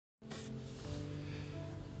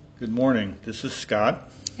Good morning. This is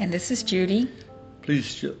Scott. And this is Judy.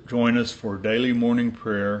 Please join us for daily morning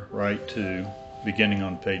prayer, Rite 2, beginning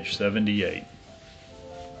on page 78.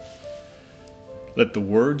 Let the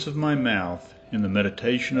words of my mouth and the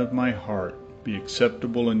meditation of my heart be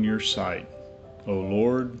acceptable in your sight, O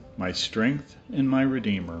Lord, my strength and my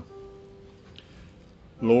Redeemer.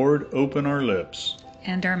 Lord, open our lips,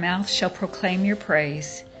 and our mouth shall proclaim your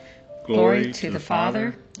praise. Glory to the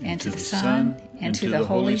Father, and to the Son, and to the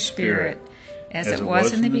Holy Spirit, as it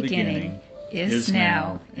was in the beginning, is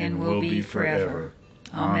now, and will be forever.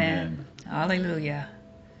 Amen. Alleluia.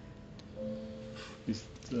 Please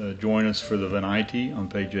join us for the Venite on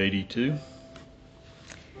page 82.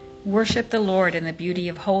 Worship the Lord in the beauty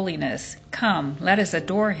of holiness. Come, let us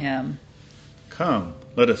adore him. Come,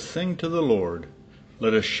 let us sing to the Lord.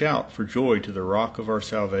 Let us shout for joy to the rock of our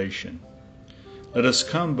salvation. Let us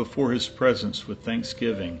come before his presence with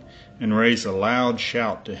thanksgiving and raise a loud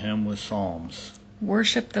shout to him with psalms.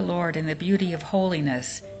 Worship the Lord in the beauty of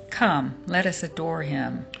holiness. Come, let us adore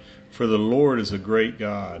him. For the Lord is a great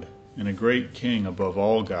God and a great King above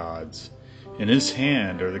all gods. In his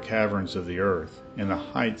hand are the caverns of the earth, and the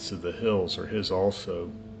heights of the hills are his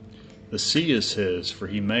also. The sea is his, for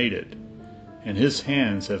he made it, and his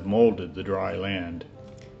hands have molded the dry land.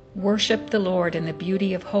 Worship the Lord in the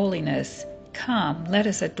beauty of holiness. Come, let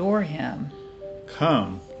us adore him.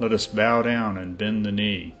 Come, let us bow down and bend the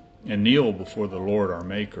knee, and kneel before the Lord our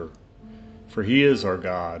Maker. For he is our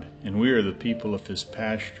God, and we are the people of his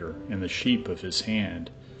pasture, and the sheep of his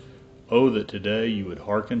hand. Oh, that today you would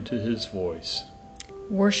hearken to his voice.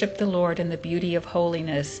 Worship the Lord in the beauty of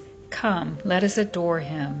holiness. Come, let us adore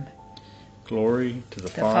him. Glory to the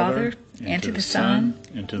Father, and to the Son,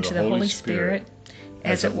 and to the Holy Spirit,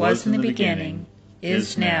 as it was in the beginning,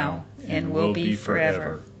 is now, and will be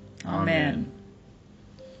forever. Amen.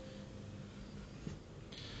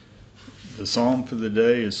 The psalm for the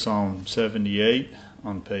day is Psalm 78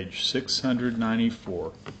 on page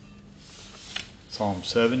 694. Psalm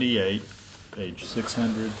 78, page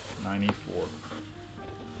 694.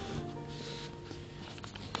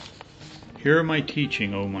 Hear my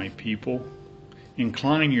teaching, O my people.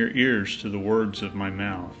 Incline your ears to the words of my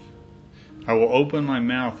mouth. I will open my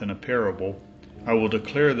mouth in a parable. I will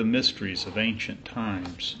declare the mysteries of ancient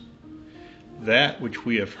times. That which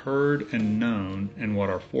we have heard and known, and what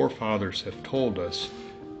our forefathers have told us,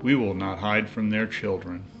 we will not hide from their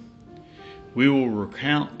children. We will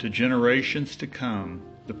recount to generations to come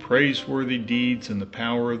the praiseworthy deeds and the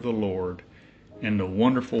power of the Lord, and the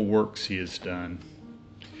wonderful works he has done.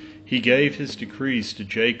 He gave his decrees to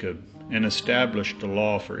Jacob, and established a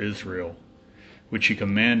law for Israel, which he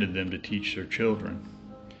commanded them to teach their children,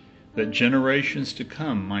 that generations to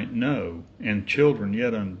come might know, and children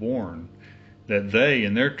yet unborn, that they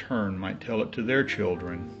in their turn might tell it to their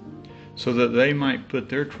children, so that they might put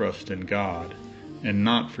their trust in God, and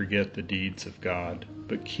not forget the deeds of God,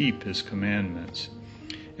 but keep his commandments,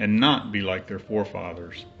 and not be like their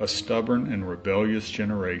forefathers, a stubborn and rebellious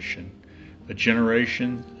generation, a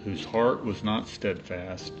generation whose heart was not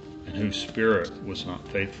steadfast, and whose spirit was not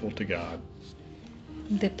faithful to God.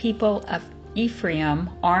 The people of Ephraim,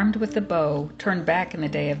 armed with the bow, turned back in the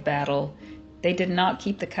day of battle. They did not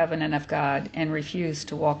keep the covenant of God and refused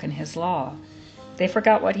to walk in his law. They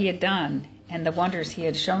forgot what he had done and the wonders he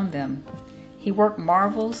had shown them. He worked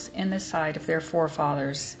marvels in the sight of their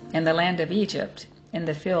forefathers, in the land of Egypt, in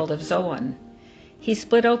the field of Zoan. He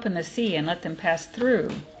split open the sea and let them pass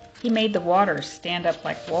through. He made the waters stand up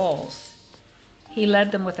like walls. He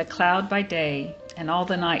led them with a cloud by day, and all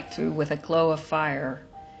the night through with a glow of fire.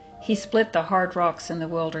 He split the hard rocks in the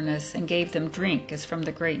wilderness and gave them drink as from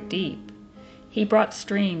the great deep. He brought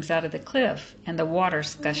streams out of the cliff, and the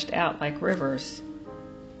waters gushed out like rivers.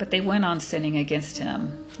 But they went on sinning against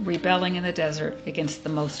him, rebelling in the desert against the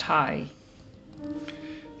Most High.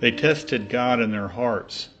 They tested God in their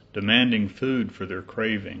hearts, demanding food for their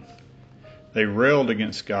craving. They railed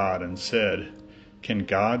against God and said, "Can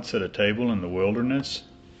God set a table in the wilderness?"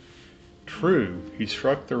 True, he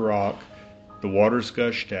struck the rock, the waters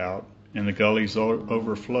gushed out, and the gullies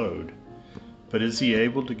overflowed. But is he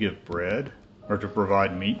able to give bread, or to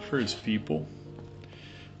provide meat for his people?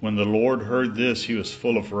 When the Lord heard this, he was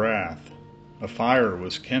full of wrath. A fire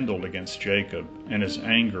was kindled against Jacob, and his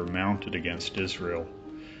anger mounted against Israel.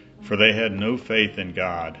 For they had no faith in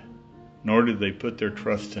God, nor did they put their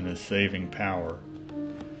trust in his saving power.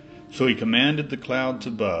 So he commanded the clouds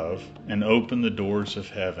above, and opened the doors of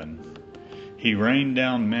heaven. He rained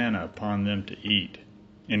down manna upon them to eat,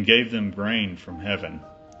 and gave them grain from heaven.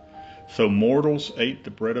 So mortals ate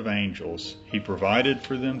the bread of angels. He provided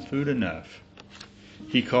for them food enough.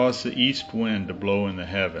 He caused the east wind to blow in the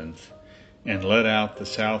heavens, and let out the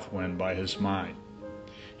south wind by his might.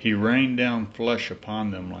 He rained down flesh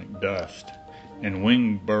upon them like dust, and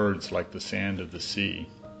winged birds like the sand of the sea.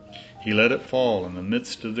 He let it fall in the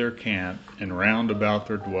midst of their camp and round about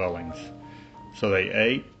their dwellings. So they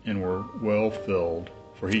ate and were well filled,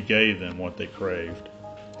 for he gave them what they craved.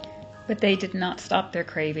 But they did not stop their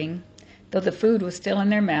craving, though the food was still in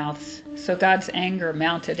their mouths, so God's anger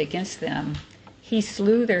mounted against them. He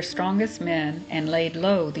slew their strongest men and laid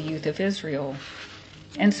low the youth of Israel.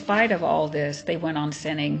 In spite of all this, they went on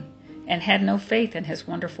sinning and had no faith in his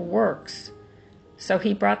wonderful works. So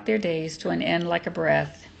he brought their days to an end like a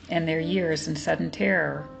breath, and their years in sudden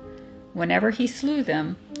terror. Whenever he slew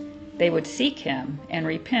them, they would seek him and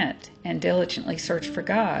repent and diligently search for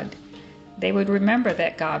God. They would remember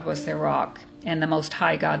that God was their rock and the Most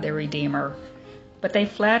High God their Redeemer. But they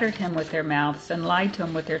flattered him with their mouths and lied to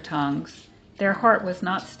him with their tongues. Their heart was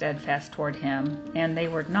not steadfast toward him, and they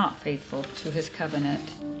were not faithful to his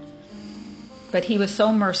covenant. But he was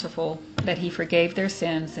so merciful that he forgave their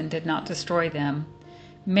sins and did not destroy them.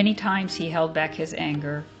 Many times he held back his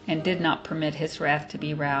anger and did not permit his wrath to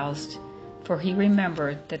be roused, for he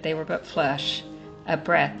remembered that they were but flesh, a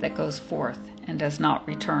breath that goes forth and does not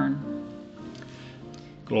return.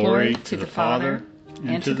 Glory to the Father,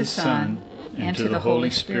 and to the Son, and to the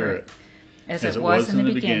Holy Spirit, as it was in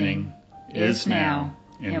the beginning, is now,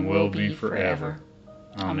 and will be forever.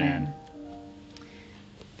 Amen.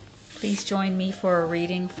 Please join me for a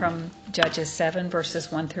reading from Judges 7,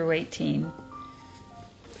 verses 1 through 18.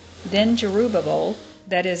 Then Jerubbaal,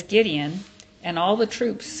 that is Gideon, and all the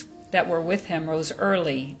troops that were with him rose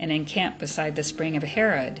early and encamped beside the spring of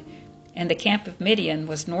Harod, and the camp of Midian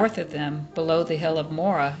was north of them, below the hill of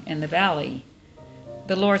Moreh in the valley.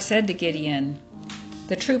 The Lord said to Gideon,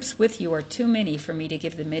 "The troops with you are too many for me to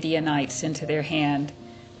give the Midianites into their hand.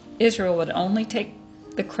 Israel would only take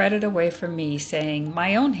the credit away from me, saying,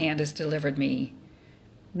 'My own hand has delivered me.'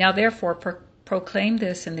 Now therefore proclaim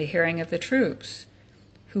this in the hearing of the troops.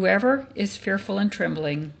 Whoever is fearful and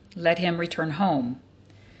trembling, let him return home."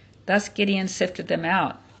 Thus Gideon sifted them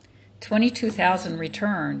out. 22,000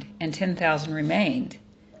 returned, and 10,000 remained.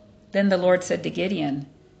 Then the Lord said to Gideon,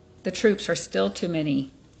 "The troops are still too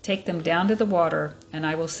many. Take them down to the water, and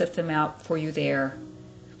I will sift them out for you there.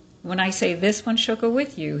 When I say this one shall go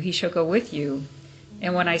with you, he shall go with you.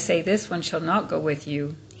 And when I say this one shall not go with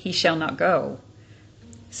you, he shall not go."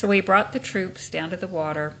 So he brought the troops down to the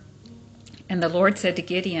water, and the Lord said to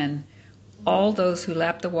Gideon, "All those who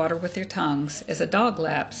lap the water with their tongues, as a dog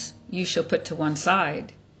laps, you shall put to one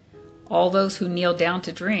side. All those who kneel down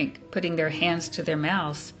to drink, putting their hands to their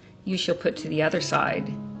mouths, you shall put to the other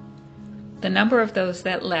side." The number of those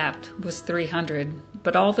that lapped was 300,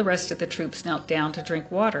 but all the rest of the troops knelt down to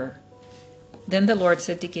drink water. Then the Lord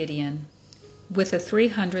said to Gideon, "With the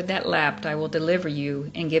 300 that lapped I will deliver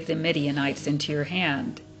you and give the Midianites into your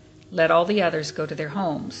hand. Let all the others go to their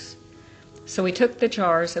homes." So he took the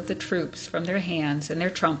jars of the troops from their hands and their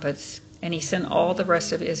trumpets, and he sent all the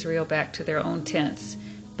rest of Israel back to their own tents,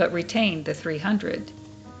 but retained the 300.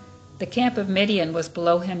 The camp of Midian was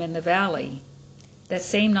below him in the valley. That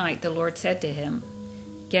same night the Lord said to him,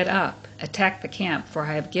 "Get up, attack the camp, for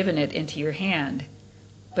I have given it into your hand.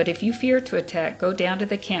 But if you fear to attack, go down to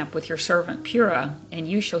the camp with your servant Purah, and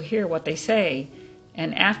you shall hear what they say,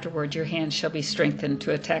 and afterward your hand shall be strengthened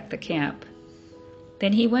to attack the camp."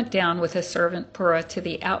 Then he went down with his servant Purah to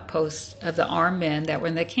the outposts of the armed men that were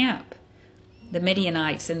in the camp. The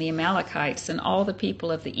Midianites and the Amalekites and all the people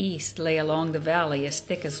of the east lay along the valley as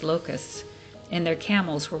thick as locusts, and their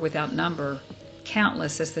camels were without number,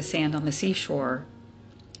 countless as the sand on the seashore.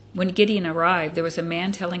 When Gideon arrived, there was a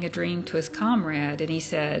man telling a dream to his comrade, and he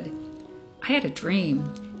said, "I had a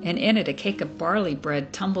dream, and in it a cake of barley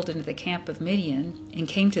bread tumbled into the camp of Midian, and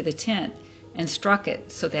came to the tent, and struck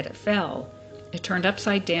it so that it fell. It turned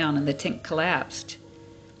upside down, and the tent collapsed."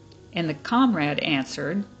 And the comrade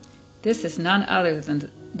answered, "This is none other than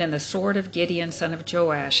the sword of Gideon son of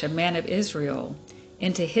Joash, a man of Israel.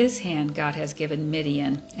 Into his hand God has given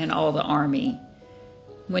Midian and all the army."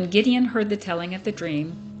 When Gideon heard the telling of the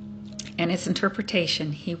dream and its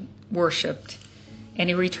interpretation, he worshipped. And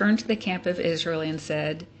he returned to the camp of Israel and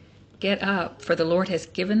said, "Get up, for the Lord has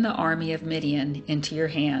given the army of Midian into your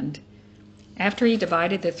hand." After he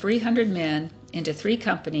divided the 300 men into 3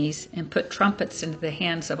 companies and put trumpets into the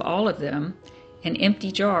hands of all of them, and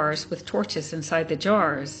empty jars with torches inside the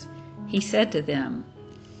jars, he said to them,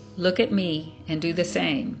 "Look at me and do the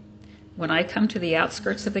same. When I come to the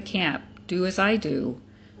outskirts of the camp, do as I do.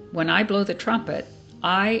 When I blow the trumpet,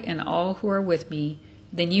 I and all who are with me,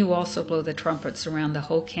 then you also blow the trumpets around the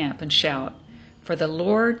whole camp and shout, for the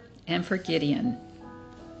Lord and for Gideon.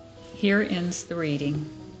 Here ends the reading.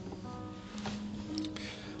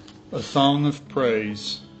 A Song of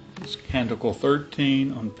Praise is Canticle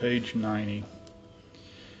 13 on page 90.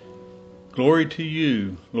 Glory to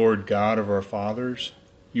you, Lord God of our fathers.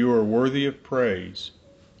 You are worthy of praise.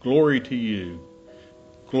 Glory to you.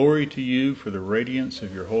 Glory to you for the radiance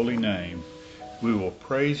of your holy name. We will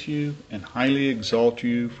praise you and highly exalt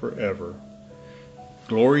you forever.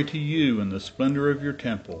 Glory to you in the splendor of your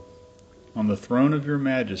temple. On the throne of your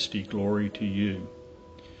majesty, glory to you.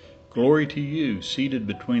 Glory to you, seated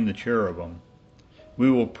between the cherubim. We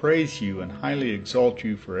will praise you and highly exalt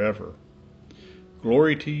you forever.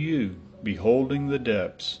 Glory to you, beholding the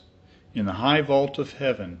depths. In the high vault of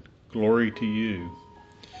heaven, glory to you.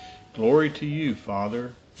 Glory to you,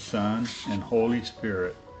 Father, Son, and Holy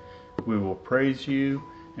Spirit. We will praise you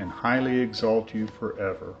and highly exalt you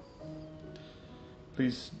forever.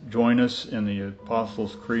 Please join us in the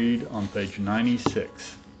Apostles' Creed on page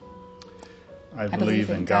 96. I believe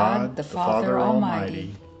in God, the Father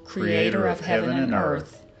Almighty, creator of heaven and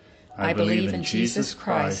earth. I believe in Jesus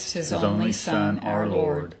Christ, his only Son, our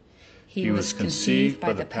Lord. He was conceived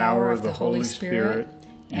by the power of the Holy Spirit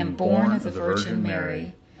and born of the Virgin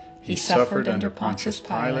Mary. He suffered under Pontius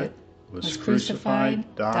Pilate, was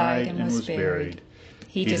crucified, died, and was buried.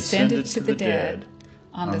 He descended to the dead.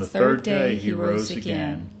 On the third day he rose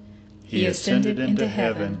again. He ascended into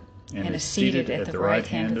heaven and is seated at the right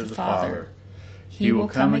hand of the Father. He will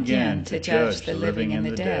come again to judge the living and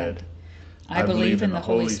the dead. I believe in the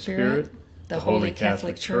Holy Spirit, the Holy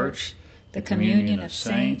Catholic Church, the communion of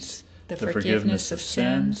saints, the forgiveness of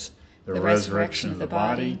sins, the resurrection of the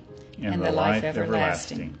body, and the life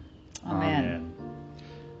everlasting. Amen.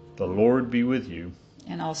 The Lord be with you.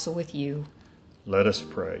 And also with you. Let us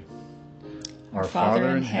pray. Our Father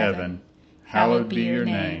in heaven, hallowed be your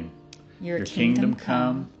name. Your kingdom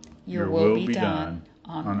come, your will be done,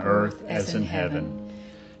 on earth as in heaven.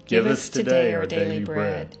 Give us today our daily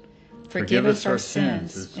bread. Forgive us our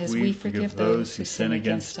sins as we forgive those who sin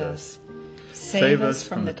against us. Save us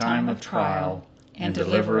from the time of trial and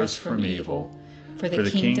deliver us from evil. For the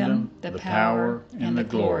kingdom, the power, and the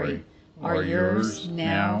glory are yours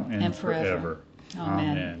now and forever.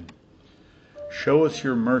 Amen. Show us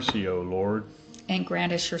your mercy, O Lord, and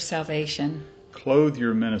grant us your salvation. Clothe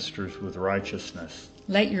your ministers with righteousness.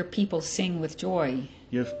 Let your people sing with joy.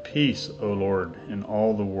 Give peace, O Lord, in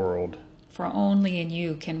all the world. For only in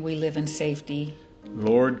you can we live in safety.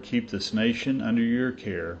 Lord, keep this nation under your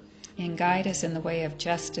care. And guide us in the way of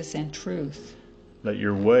justice and truth. Let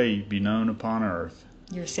your way be known upon earth.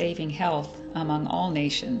 Your saving health among all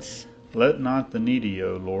nations. Let not the needy,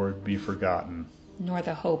 O Lord, be forgotten. Nor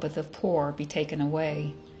the hope of the poor be taken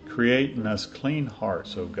away. Create in us clean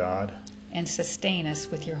hearts, O God. And sustain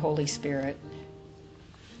us with your Holy Spirit.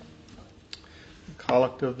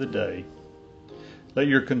 Collect of the Day. Let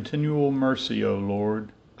your continual mercy, O Lord,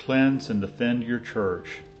 cleanse and defend your church.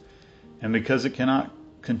 And because it cannot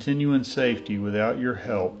continue in safety without your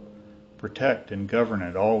help, protect and govern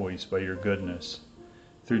it always by your goodness.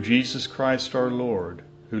 Through Jesus Christ our Lord,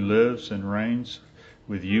 who lives and reigns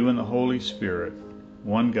with you in the Holy Spirit,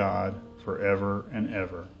 one God, forever and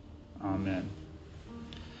ever. Amen.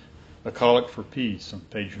 A Collect for Peace on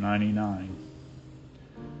page 99.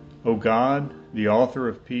 O God, the author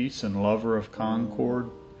of peace and lover of concord,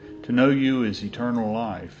 to know you is eternal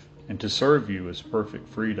life, and to serve you is perfect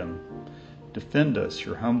freedom. Defend us,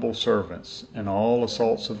 your humble servants, in all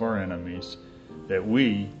assaults of our enemies, that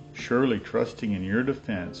we, surely trusting in your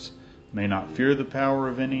defense, may not fear the power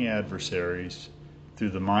of any adversaries, through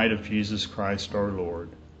the might of Jesus Christ our Lord.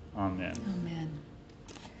 Amen. Amen.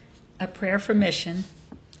 A prayer for mission.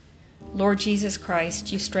 Lord Jesus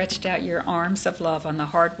Christ, you stretched out your arms of love on the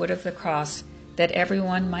hard wood of the cross, that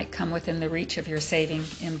everyone might come within the reach of your saving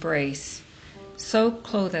embrace. So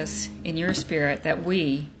clothe us in your Spirit that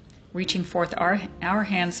we, reaching forth our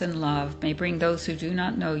hands in love, may bring those who do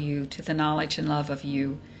not know you to the knowledge and love of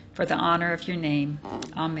you, for the honor of your name.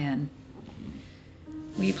 Amen.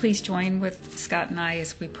 Will you please join with Scott and I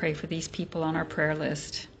as we pray for these people on our prayer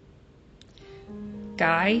list?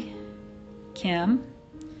 Guy, Kim,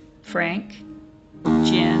 Frank,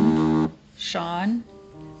 Jen, Sean,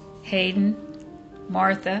 Hayden,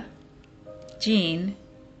 Martha, Jean,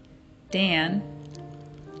 Dan,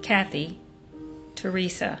 Kathy,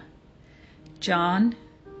 Teresa, John,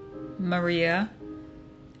 Maria,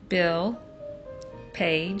 Bill,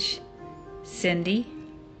 Paige, Cindy,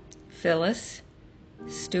 Phyllis,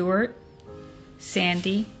 Stuart,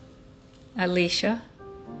 Sandy, Alicia,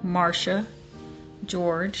 Marcia,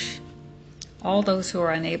 George, all those who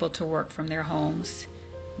are unable to work from their homes,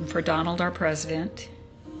 And for Donald, our president.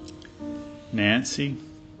 Nancy,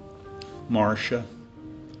 Marcia,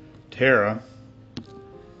 Tara,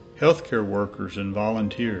 healthcare workers and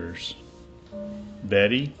volunteers,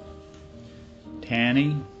 Betty,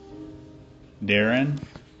 Tanny, Darren,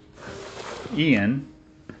 Ian,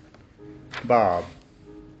 Bob,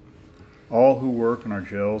 all who work in our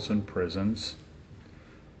jails and prisons,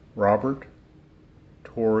 Robert,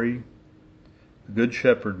 Tori, the Good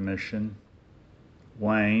Shepherd Mission,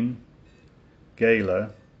 Wayne,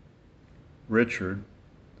 Gayla, Richard,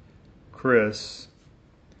 Chris,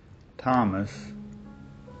 Thomas,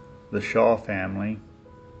 the Shaw family,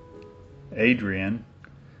 Adrian,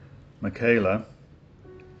 Michaela,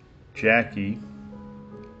 Jackie,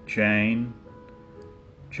 Jane,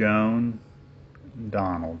 Joan, and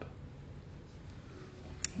Donald.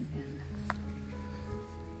 Amen.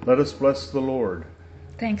 Let us bless the Lord.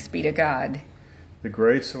 Thanks be to God. The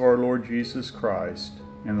grace of our Lord Jesus Christ,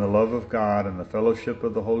 and the love of God, and the fellowship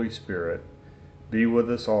of the Holy Spirit be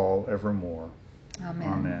with us all evermore. Amen.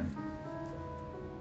 Amen.